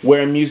today,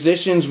 where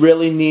musicians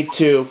really need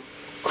to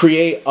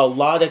create a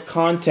lot of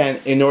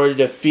content in order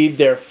to feed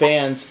their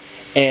fans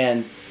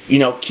and,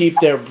 keep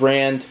their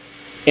brand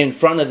in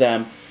front of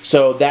them.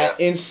 So that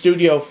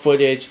in-studio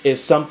footage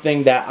is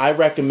something that I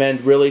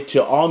recommend really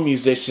to all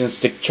musicians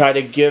to try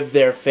to give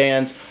their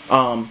fans,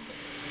 a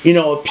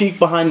peek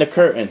behind the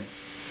curtain.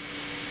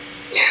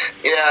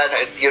 Yeah,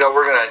 and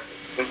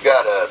we've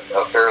got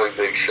a fairly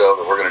big show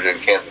that we're gonna do in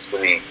Kansas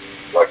City,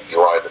 like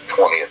July the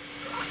 20th,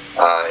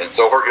 and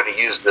so we're gonna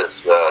use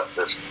this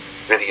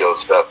video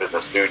stuff in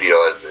the studio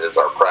as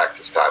our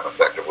practice time,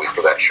 effectively,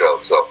 for that show.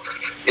 So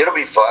it'll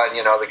be fun.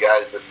 You know, the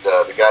guys that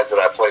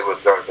I play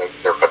with,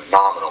 they're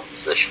phenomenal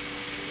musicians.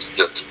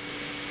 Just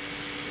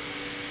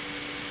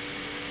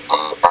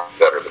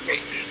better than me,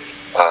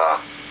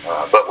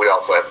 but we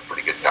also have a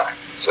pretty good time.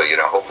 So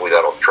hopefully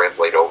that'll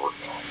translate over,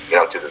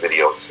 to the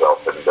video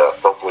itself, and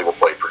hopefully we'll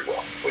play pretty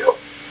well. We hope.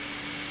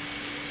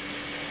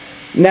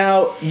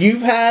 Now,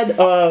 you've had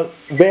a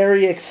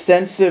very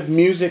extensive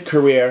music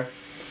career.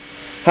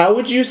 How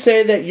would you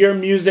say that your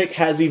music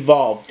has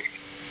evolved?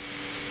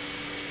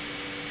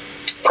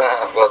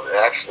 Well,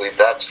 actually,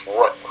 that's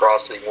what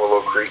Crossing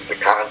Willow Creek, the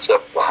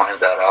concept behind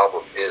that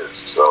album is.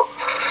 So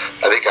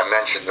I think I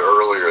mentioned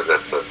earlier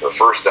that the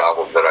first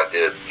album that I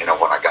did,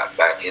 when I got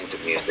back into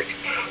music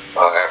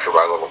after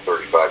my little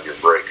 35-year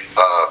break,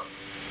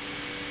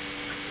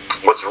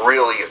 was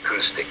really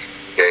acoustic.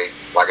 Okay,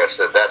 like I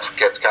said, that's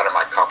kind of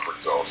my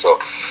comfort zone. So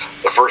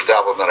the first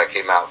album that I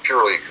came out,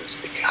 purely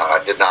acoustic.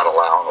 I did not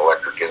allow an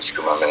electric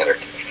instrument in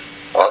it.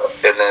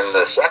 And then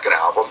the second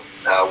album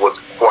was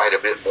quite a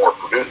bit more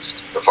produced,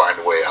 the Find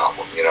a Way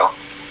album,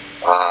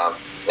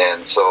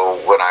 and so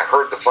when I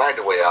heard the Find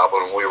a Way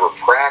album, we were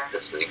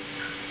practicing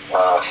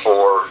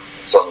for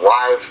some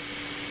live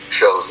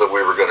shows that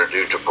we were going to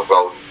do to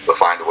promote the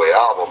Find a Way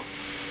album.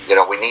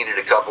 We needed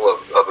a couple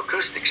of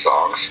acoustic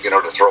songs,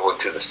 to throw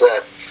into the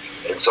set.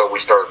 And so we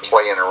started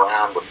playing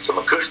around with some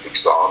acoustic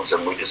songs,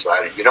 and we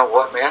decided, you know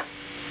what, man,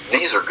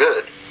 these are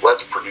good.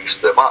 Let's produce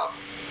them up.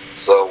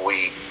 So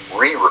we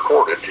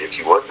re-recorded, if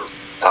you would,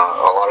 a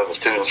lot of the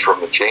tunes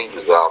from the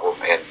Changes album,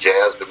 and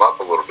jazzed them up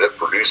a little bit,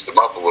 produced them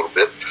up a little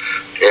bit,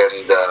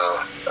 and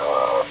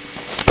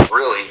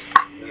really,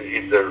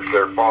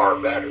 they're far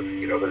better.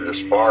 They're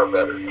just far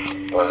better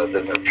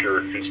than their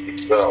pure acoustic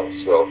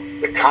selves. So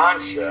the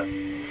concept,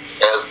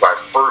 as my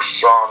first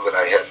song that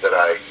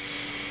I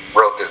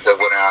wrote that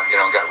went out,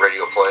 and got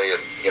radio play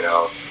and,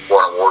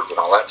 won awards and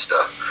all that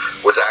stuff,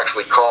 was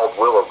actually called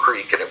Willow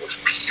Creek, and it was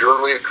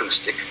purely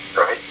acoustic,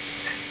 right?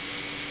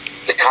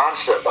 The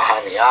concept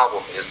behind the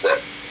album is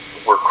that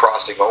we're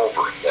crossing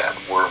over that.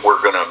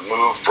 We're going to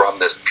move from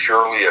this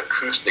purely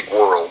acoustic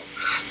world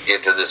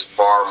into this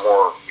far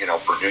more,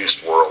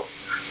 produced world,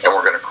 and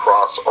we're going to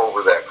cross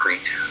over that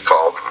creek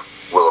called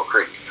Willow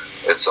Creek.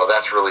 And so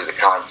that's really the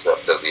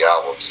concept of the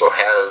album. So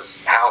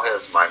how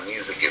has my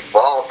music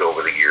evolved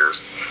over the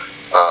years?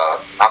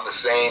 I'm the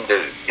same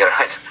dude.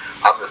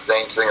 I'm the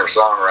same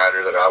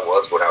singer-songwriter that I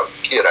was when I was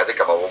a kid. I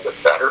think I'm a little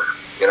bit better.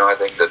 I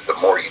think that the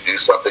more you do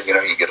something, you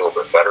get a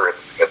little bit better at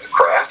the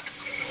craft.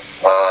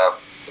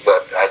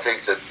 But I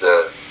think that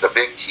the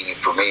big key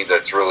for me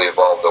that's really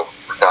evolved over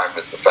time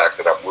is the fact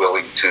that I'm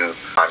willing to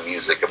my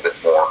music a bit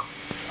more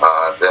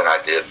than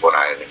I did when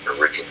I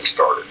originally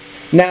started.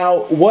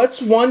 Now,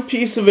 what's one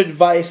piece of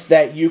advice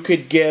that you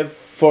could give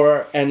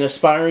for an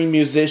aspiring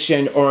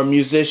musician or a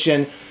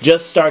musician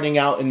just starting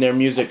out in their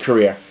music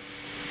career?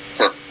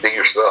 Be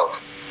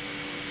yourself.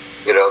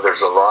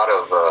 There's a lot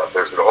of,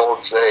 there's an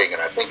old saying,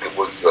 and I think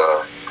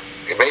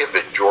it may have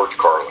been George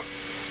Carlin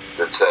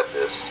that said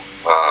this,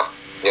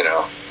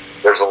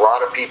 there's a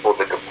lot of people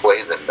that can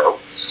play the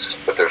notes,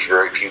 but there's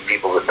very few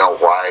people that know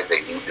why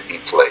they need to be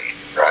played,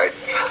 right?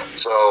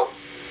 So,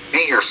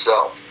 be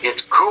yourself.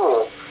 It's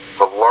cool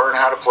to learn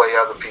how to play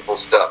other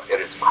people's stuff,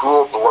 and it's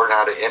cool to learn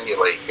how to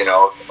emulate,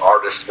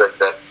 artists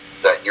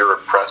that you're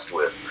impressed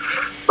with.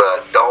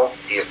 But don't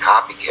be a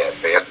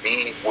copycat, man.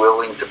 Be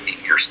willing to be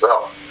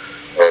yourself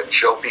and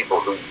show people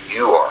who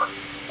you are.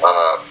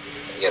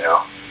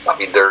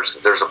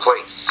 There's a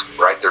place,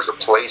 right? There's a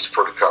place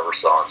for the cover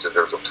songs, and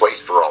there's a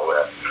place for all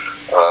that.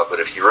 But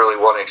if you really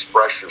want to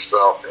express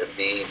yourself and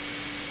be,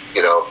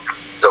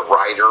 the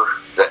writer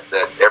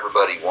that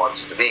everybody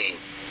wants to be,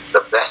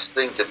 the best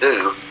thing to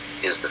do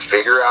is to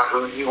figure out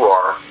who you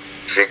are,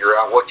 figure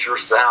out what your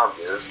sound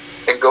is,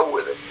 and go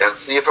with it and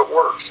see if it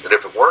works. And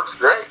if it works,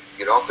 great.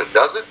 If it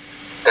doesn't,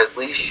 at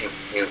least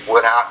you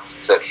went out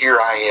and said, here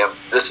I am,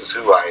 this is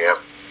who I am.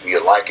 Do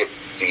you like it?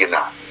 Do you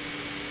not?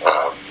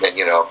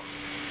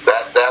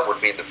 That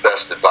would be the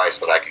best advice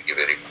that I could give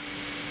anyone.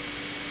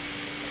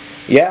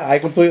 Yeah, I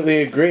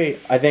completely agree.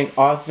 I think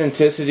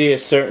authenticity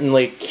is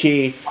certainly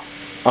key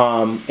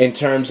in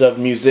terms of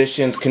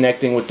musicians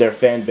connecting with their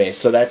fan base.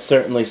 So that's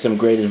certainly some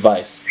great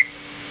advice.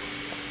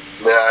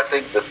 Yeah, I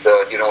think that,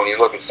 when you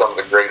look at some of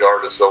the great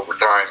artists over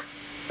time,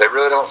 they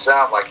really don't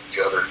sound like each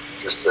other.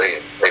 Just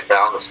saying. They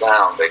found the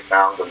sound, they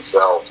found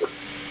themselves,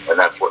 and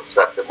that's what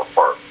set them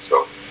apart.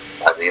 So,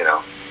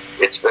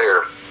 it's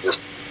there. Just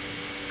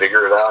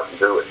figure it out and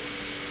do it.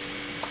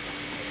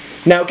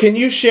 Now, can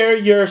you share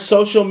your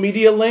social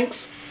media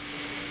links?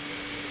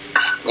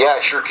 Yeah, I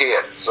sure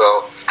can.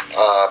 So,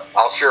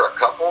 I'll share a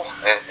couple,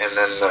 and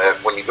then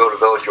when you go to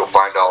those, you'll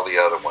find all the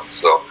other ones.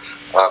 So,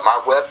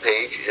 my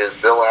webpage is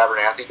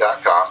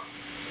billabernathy.com.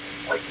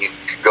 You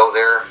can go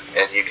there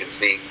and you can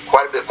see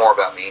quite a bit more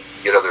about me.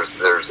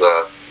 There's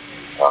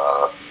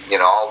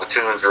all the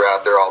tunes are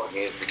out there, all the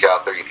music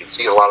out there. You can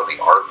see a lot of the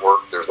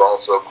artwork. There's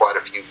also quite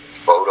a few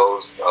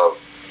photos of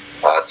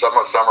some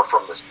are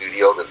from the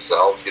studio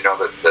themselves,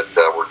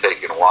 that were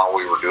taken while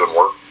we were doing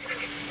work.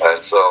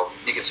 And so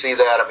you can see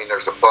that. I mean,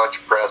 there's a bunch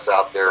of press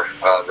out there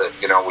that,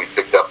 we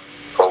picked up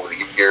over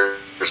the years,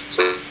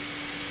 so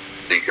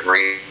you can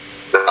read,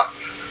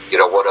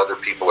 what other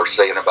people are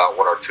saying about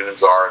what our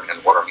tunes are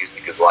and what our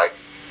music is like.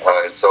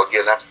 And so,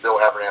 again, that's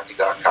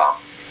BillAbernathy.com.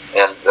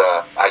 And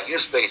I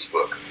use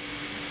Facebook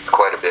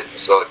quite a bit.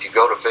 So if you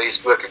go to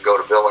Facebook and go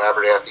to Bill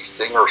Abernathy,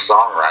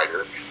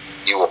 singer-songwriter,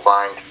 you will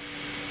find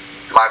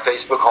my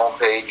Facebook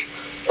homepage.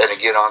 And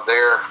again, on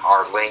there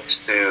are links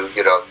to,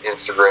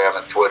 Instagram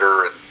and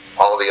Twitter and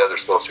all the other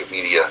social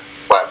media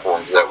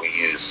platforms that we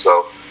use.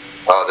 So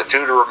the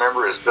two to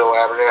remember is Bill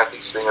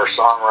Abernathy,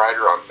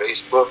 singer-songwriter on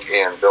Facebook,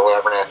 and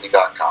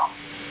BillAbernathy.com.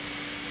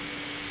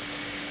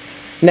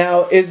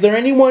 Now, is there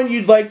anyone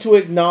you'd like to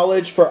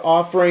acknowledge for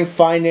offering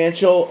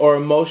financial or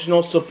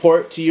emotional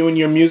support to you in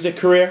your music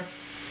career?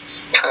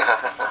 Well,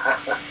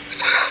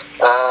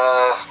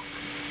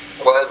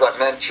 as I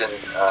mentioned,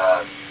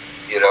 I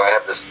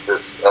have this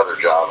other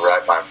job,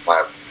 right?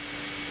 My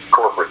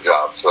corporate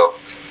job. So,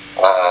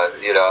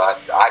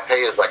 I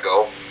pay as I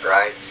go,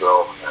 right?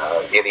 So,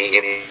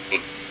 any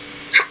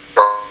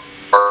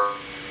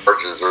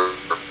charges or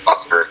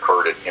costs that are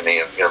incurred in any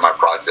of my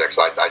projects,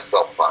 I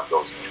self-fund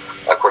those.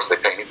 Of course, they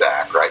pay me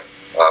back, right,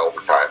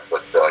 over time.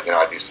 But,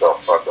 I do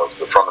self-fund those.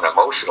 But from an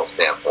emotional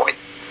standpoint,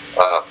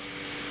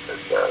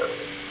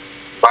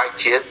 my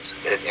kids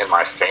and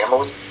my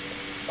family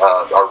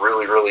are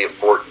really, really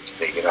important to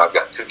me. I've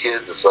got 2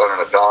 kids, a son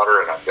and a daughter,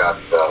 and I've got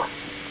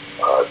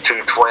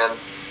 2 twin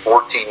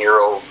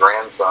 14-year-old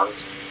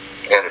grandsons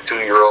and a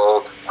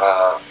 2-year-old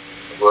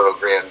little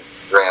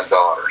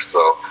granddaughter.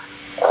 So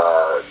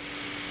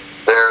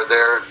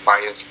they're my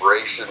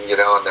inspiration,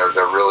 and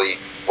they're really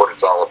what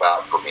it's all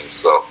about for me.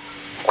 So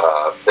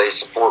they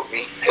support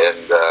me,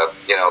 and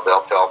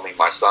they'll tell me.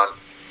 My son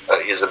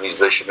is a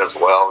musician as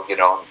well.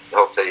 He'll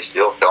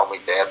tell me,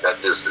 Dad,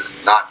 that this is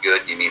not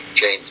good. You need to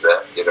change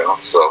that.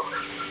 So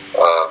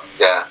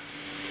yeah,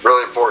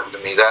 really important to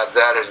me.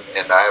 That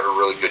and I have a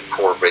really good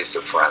core base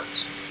of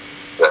friends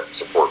that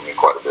support me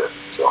quite a bit.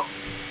 So,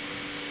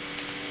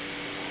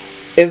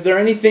 is there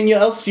anything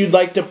else you'd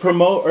like to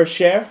promote or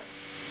share?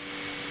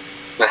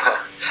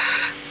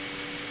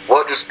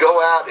 Well, just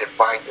go out and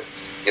find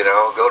us.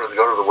 Go to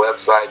the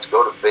websites,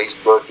 go to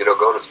Facebook,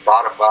 go to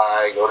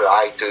Spotify, go to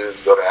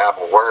iTunes, go to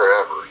Apple,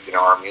 wherever.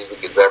 Our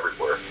music is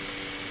everywhere.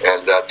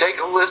 And take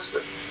a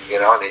listen.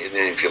 And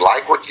if you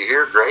like what you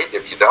hear, great.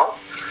 If you don't,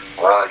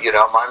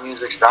 my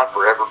music's not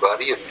for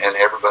everybody, and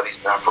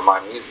everybody's not for my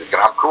music,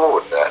 and I'm cool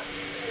with that.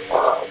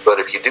 But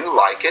if you do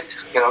like it,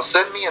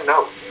 send me a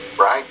note,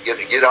 right?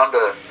 Get onto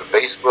the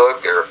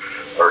Facebook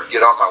or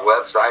get on my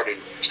website and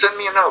send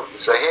me a note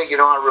and say, hey,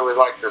 I really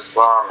like this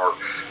song,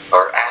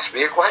 or ask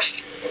me a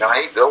question.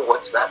 Hey, Bill,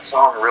 what's that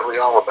song really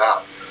all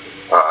about?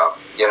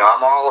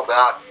 I'm all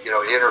about,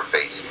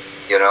 interfacing,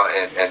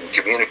 and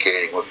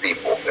communicating with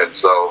people. And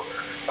so,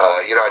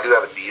 I do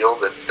have a deal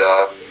that,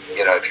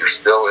 if you're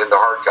still into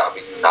hard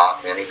copies,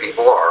 not many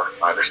people are,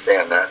 I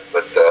understand that,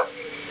 but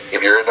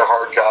if you're into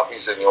hard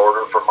copies and you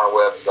order from my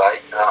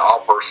website,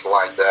 I'll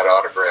personalize that,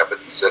 autograph it,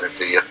 and send it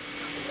to you.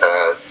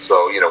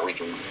 So, we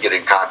can get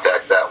in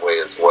contact that way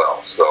as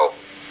well. So,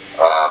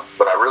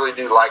 but I really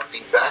do like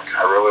feedback.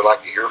 I really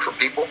like to hear from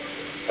people.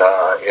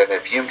 And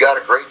if you've got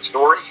a great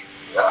story,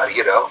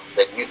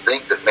 that you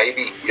think that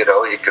maybe,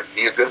 it could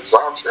be a good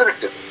song, send it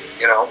to me.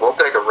 We'll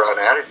take a run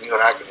at it, and you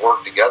and I can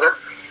work together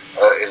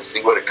and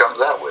see what it comes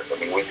out with. I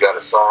mean, we've got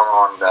a song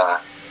on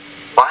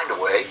Find a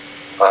Way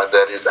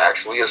that is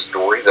actually a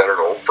story that an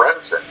old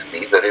friend sent to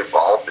me that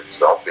evolved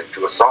itself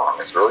into a song.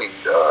 It's really,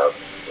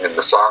 and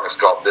the song is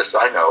called This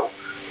I Know,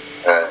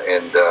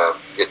 and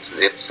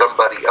it's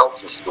somebody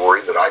else's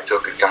story that I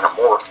took and kind of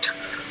morphed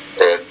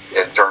and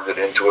turned it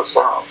into a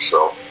song.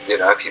 So,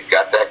 if you've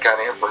got that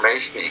kind of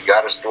information, you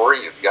got a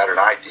story, you've got an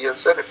idea,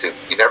 send it to me.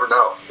 You never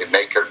know. It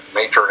may turn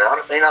out,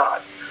 it may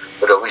not,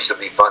 but at least it'll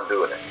be fun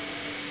doing it.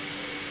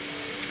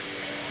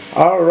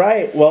 All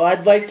right. Well,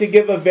 I'd like to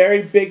give a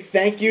very big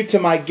thank you to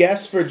my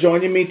guests for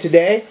joining me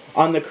today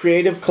on the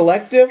Creative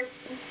Collective.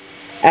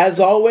 As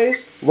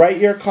always, write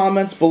your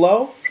comments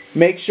below.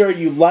 Make sure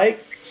you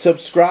like,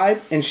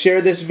 subscribe, and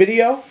share this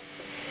video.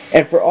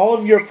 And for all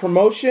of your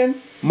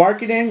promotion,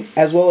 marketing,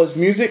 as well as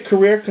music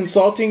career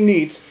consulting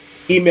needs,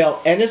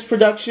 email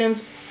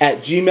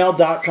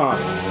ennisproductions@gmail.com.